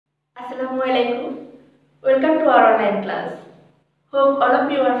Assalamualaikum. Welcome to our online class. Hope all of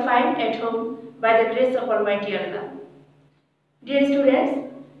you are fine at home by the grace of Almighty Allah. Dear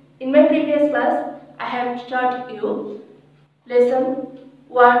students, in my previous class, I have taught you lesson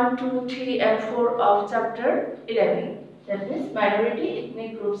 1, 2, 3 and 4 of chapter 11. That means minority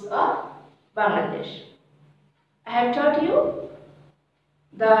ethnic groups of Bangladesh. I have taught you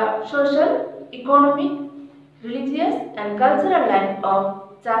the social, economic, religious and cultural life of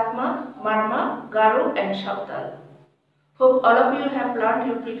Chakma, Marma, Garo and Sawtal. Hope all of you have learned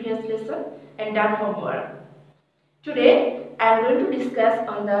your previous lesson and done homework. Today I am going to discuss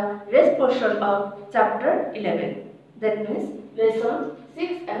on the rest portion of chapter 11. That means lessons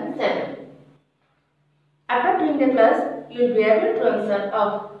 6 and 7. After doing the class, you will be able to answer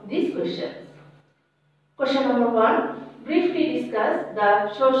of these questions. Question number 1. Briefly discuss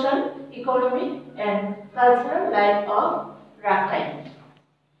the social, economic and cultural life of Rakhine.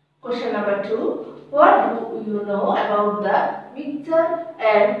 Question number 2. What do you know about the mixture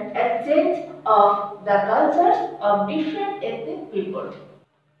and exchange of the cultures of different ethnic people?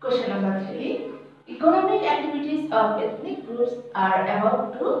 Question number 3. Economic activities of ethnic groups are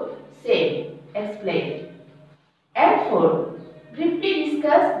about to say. Explain. And 4. Briefly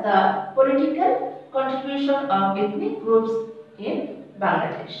discuss the political contribution of ethnic groups in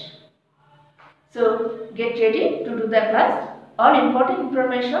Bangladesh. So get ready to do the class. All important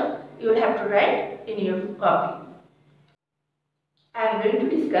information you will have to write in your copy. I am going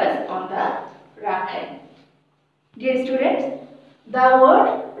to discuss on the Rakhine. Dear students, the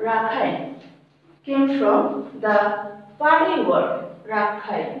word Rakhine came from the Pali word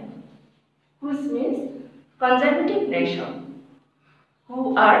Rakhine, which means conservative nation,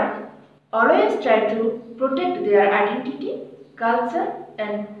 who are always trying to protect their identity, culture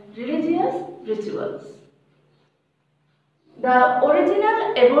and religious rituals. The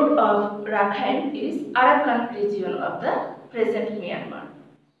original abode of Rakhine is Arakan region of the present Myanmar.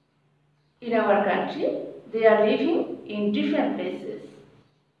 In our country, they are living in different places: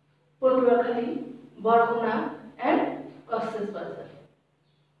 Patuakhali, Barguna and Cox's Bazar.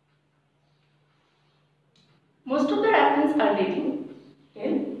 Most of the Rakhines are living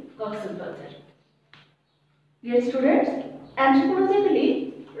in Cox's Bazar. Dear students,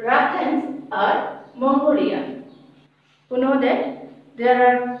 anthropologically, Rakhines are Mongolian. You know that there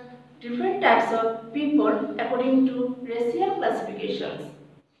are different types of people according to racial classifications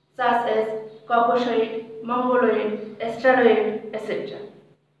such as Caucasoid, Mongoloid, Australoid, etc.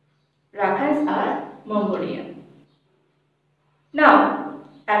 Rakhines are Mongolian. Now,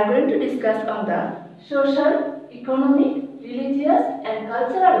 I am going to discuss on the social, economic, religious and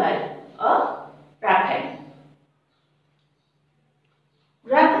cultural life of Rakhine.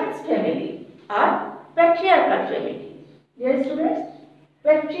 Rakhine's family are patriarchal family. Dear students,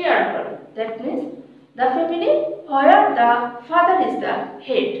 patriarchal, that means the family where the father is the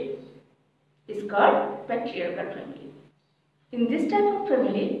head is called patriarchal family. In this type of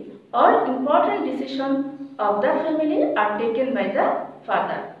family, all important decisions of the family are taken by the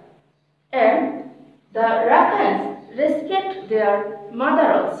father, and the Rakhines respect their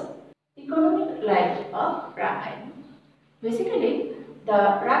mother also. Economic life of Rakhine. Basically, the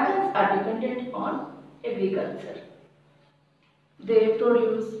Rakhines are dependent on agriculture. They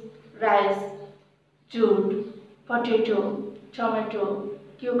produce rice, jute, potato, tomato,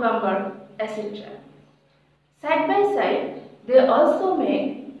 cucumber, etc. Side by side, they also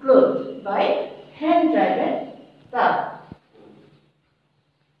make clothes by hand-driven plough.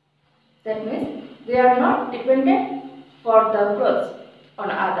 That means they are not dependent for the clothes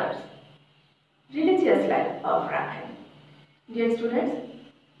on others. Religious life of Rakhine. Dear students,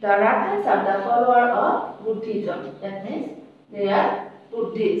 the Rakhines are the follower of Buddhism. That means they are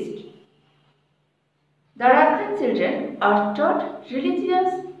Buddhist. The Rakhine children are taught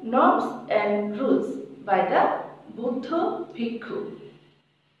religious norms and rules by the Buddha Bhikkhu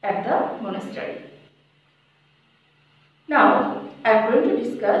at the monastery. Now, I am going to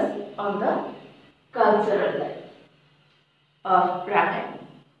discuss on the cultural life of Rakhine.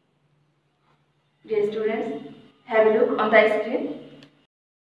 Dear students, have a look on the screen.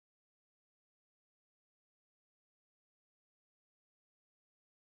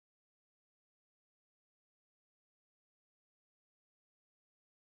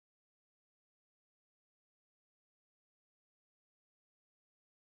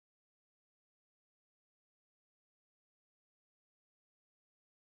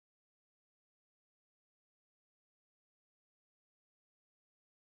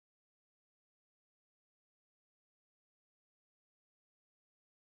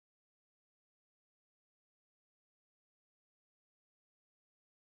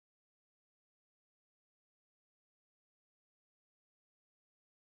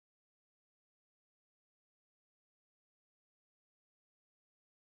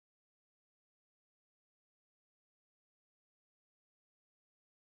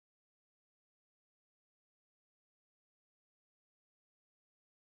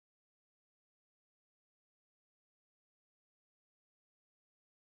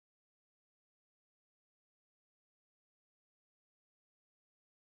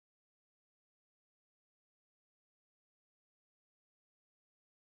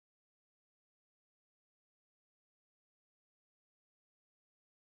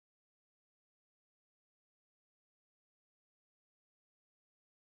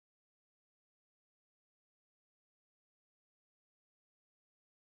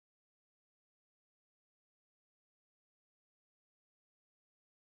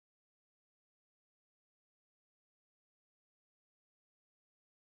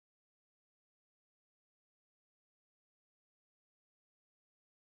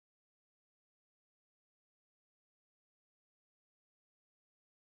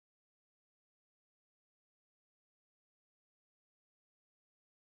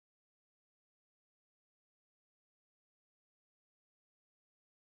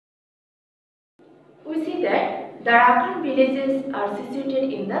 We see that the Rakhine villages are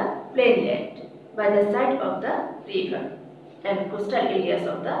situated in the plainland by the side of the river and coastal areas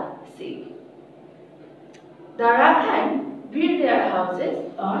of the sea. The Rakhine build their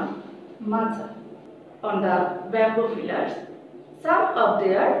houses on matcha, on the bamboo pillars. Some of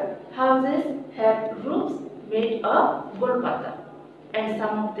their houses have roofs made of golpata and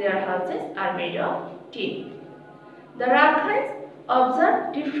some of their houses are made of tin. The Rakhines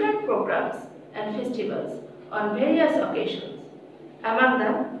observe different programs and festivals on various occasions. Among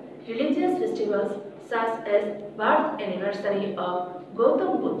them, religious festivals such as birth anniversary of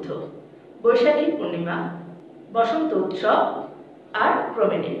Gautam Buddha, Boishakhi Purnima, Basant Utsav are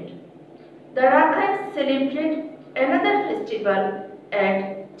prominent. The Rakhines celebrate another festival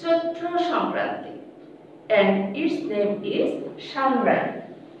at Chatra Sankranti and its name is Shangrai.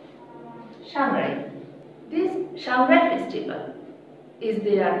 This Shangrai festival is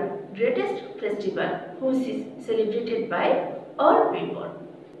their greatest festival which is celebrated by all people.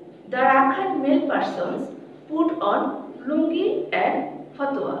 The Rakhine male persons put on lungi and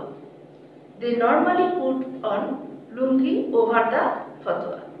fatwa. They normally put on lungi over the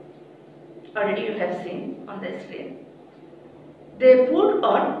fatwa. Already you have seen on the screen. They put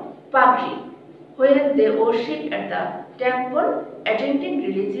on pagri when they worship at the temple, attending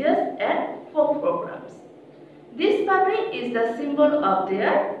religious and folk programs. This pagri is the symbol of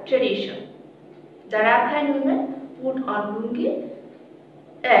their tradition. The Rakhine women put on lungi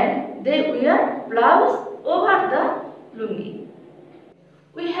and they wear blouse over the lungi.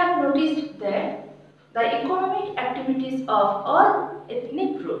 We have noticed that the economic activities of all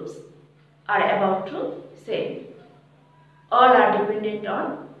ethnic groups are about to same. All are dependent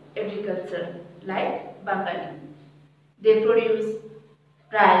on agriculture like Bengali. They produce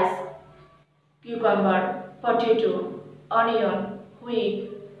rice, cucumber, potato, onion, wheat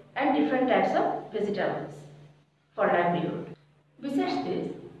and different types of vegetables for livelihood. Besides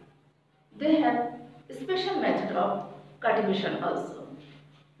this, they have a special method of cultivation also,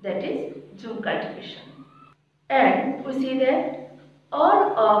 that is Jhum cultivation. And we see that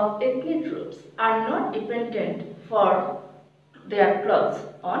all of ethnic groups are not dependent for their clothes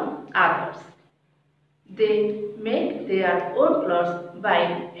on others. They make their own clothes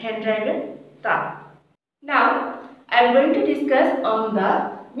by hand-driven thumb. Now, I am going to discuss on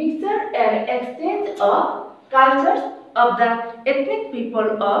the mixture and exchange of cultures of the ethnic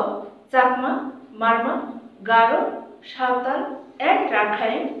people of Chakma, Marma, Garo, Sawtal and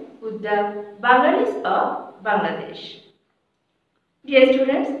Rakhine with the Bengalis of Bangladesh. Dear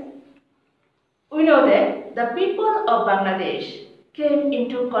students, we know that the people of Bangladesh came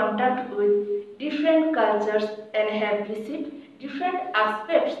into contact with different cultures and have received different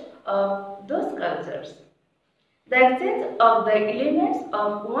aspects of those cultures. The exchange of the elements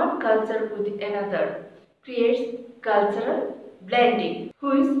of one culture with another creates cultural blending,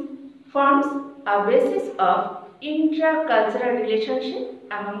 which forms a basis of intra-cultural relationship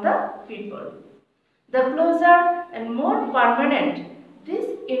among the people. The closer and more permanent this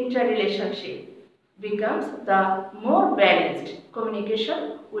interrelationship becomes, the more balanced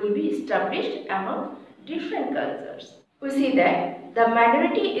communication will be established among different cultures. We see that the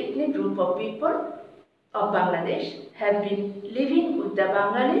minority ethnic group of people of Bangladesh have been living with the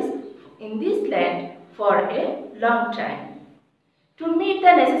Bengalis in this land for a long time. To meet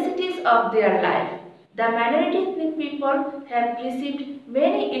the necessities of their life, the minority ethnic people have received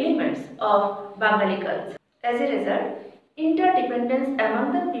many elements of Bengali culture. As a result, interdependence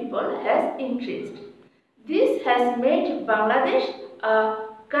among the people has increased. This has made Bangladesh a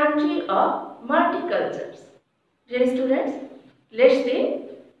country of multicultures. Dear students, let's see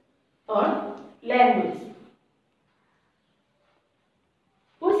on language.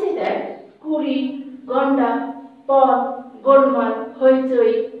 We see that Kuri, Gonda, Pon, Golmal,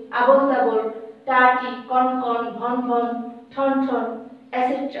 Hoichoi, Abol-tabol, Tati, Kon-kon, Von-von, Thon-thon,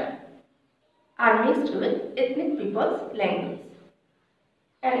 etc. are mixed with ethnic people's language.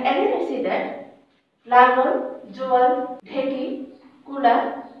 And again we see that Lagol, Joal, Dheki,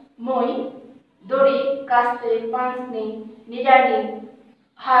 Kula, Moi, Dori, Kaste, Pansni, Nidani,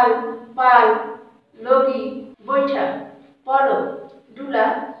 Hal, Pal, Logi, Boita, Polo,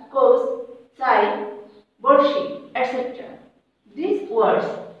 Dula, Kos, Sai, Borshi, etc. These words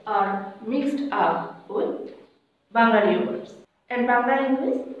are mixed up with Bengali words, and Bengali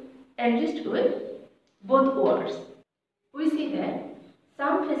language enriched with both words. We see that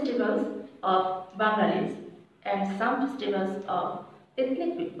some festivals of Bengalis and some festivals of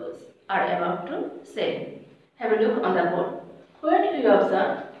ethnic peoples are about to same. Have a look on the board. When we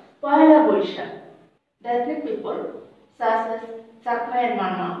observe Pohela Boishakh, the ethnic people such as Chakma and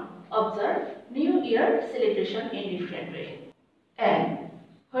Marma observe New Year celebration in different way. And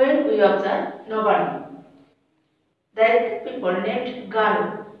when we observe Navaratri, the ethnic people named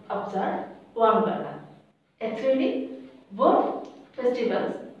Garo observe Wangala. Actually, both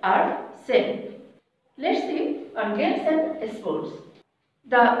festivals are same. Let's see on games and sports.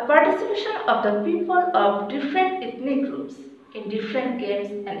 The participation of the people of different ethnic groups in different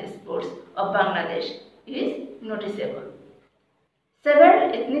games and sports of Bangladesh is noticeable.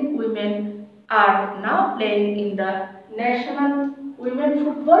 Several ethnic women are now playing in the national women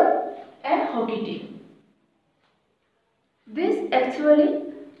football and hockey team. This actually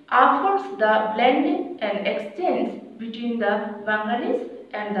affords the blending and exchange between the Bengalis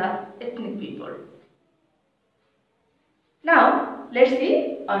and the ethnic people. Now, let's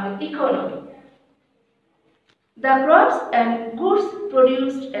see on economy. The crops and goods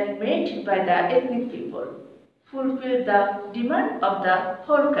produced and made by the ethnic people fulfill the demand of the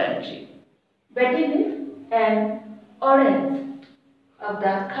whole country. Batty leaf and orange of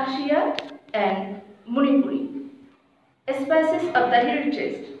the Khashia and Manipuri. Spices of the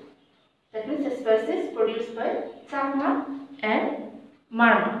heritage, that means spices produced by Chakma and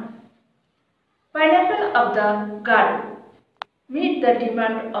Marma. Pineapple of the Garo meet the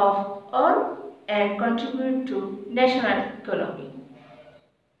demand of all and contribute to national economy.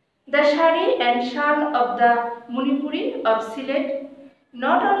 The shari and shal of the Manipuri of Sylhet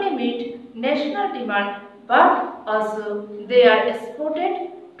not only meet national demand but also they are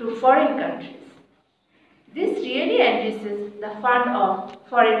exported to foreign countries. This really enriches the fund of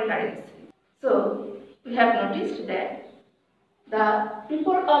foreign currency. So, we have noticed that the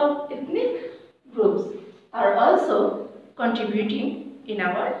people of ethnic groups are also contributing in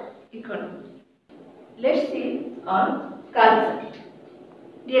our economy. Let's see on culture.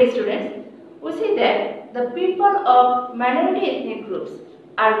 Dear students, we see that the people of minority ethnic groups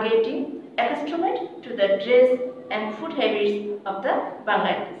are getting accustomed to the dress and food habits of the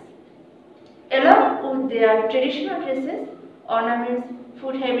Bengalis. Along with their traditional dresses, ornaments,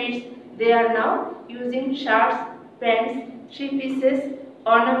 food habits, they are now using shirts, pants, three pieces,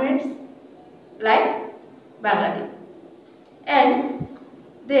 ornaments like Bengali. And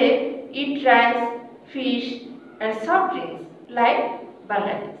they eat rice, fish and soft drinks like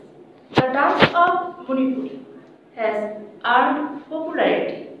Bengalis. The dance of Manipuri has earned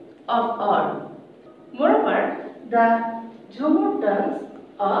popularity of all. Moreover, the Jhumur dance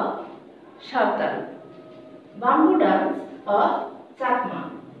of Shawtal, bamboo dance of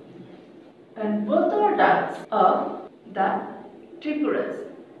Chakma, and Botor dance of the Tripuras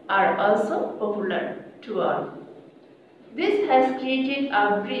are also popular to all. This has created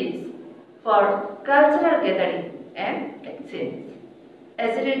a bridge for cultural gathering and exchange.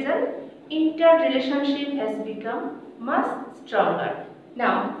 As a result, interrelationship has become much stronger.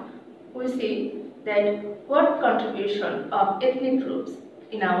 Now, we see that what contribution of ethnic groups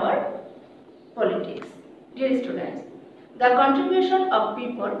in our politics. Dear students, the contribution of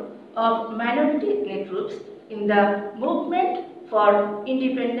people of minority ethnic groups in the movement for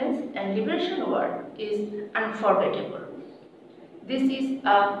independence and liberation war is unforgettable. This is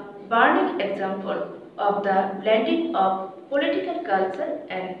a burning example of the blending of political culture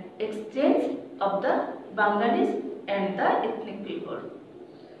and exchange of the Bengalis and the ethnic people.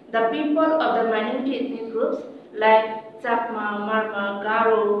 The people of the minority ethnic groups like Chakma, Marma,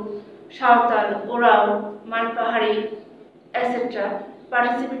 Garo, Shawtal, Orao, Manpahari, etc.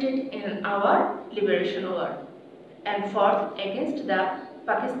 participated in our liberation war and fought against the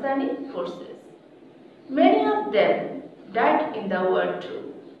Pakistani forces. Many of them died in the war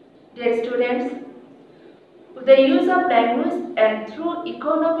too. Dear students, with the use of language and through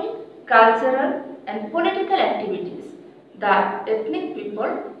economic, cultural and political activities, the ethnic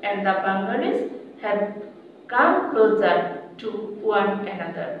people and the Bengalis have come closer to one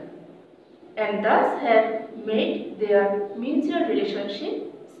another and thus have made their mutual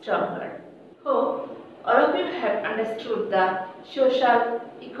relationship stronger. Hope all of you have understood the social,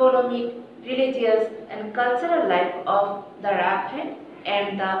 economic, religious and cultural life of the Rakhine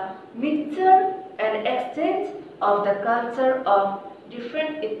and the mixture and exchange of the culture of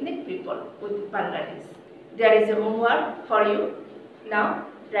different ethnic people with Bengalis. There is a homework for you. Now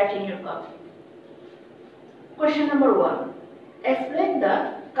write in your copy. Question number 1. Explain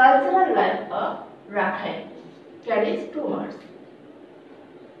the cultural life of Rakhine. That is 2 marks.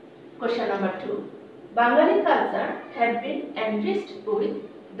 Question number 2. Bengali culture have been enriched with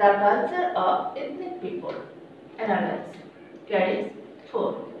the culture of ethnic people. Analyze. That is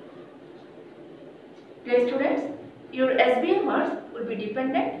 4. Dear students, your SBA marks will be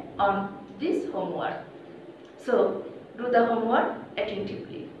dependent on this homework. So, do the homework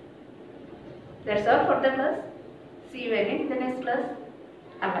attentively. That's all for the class. See you again in the next class.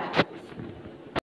 Allah Hafiz.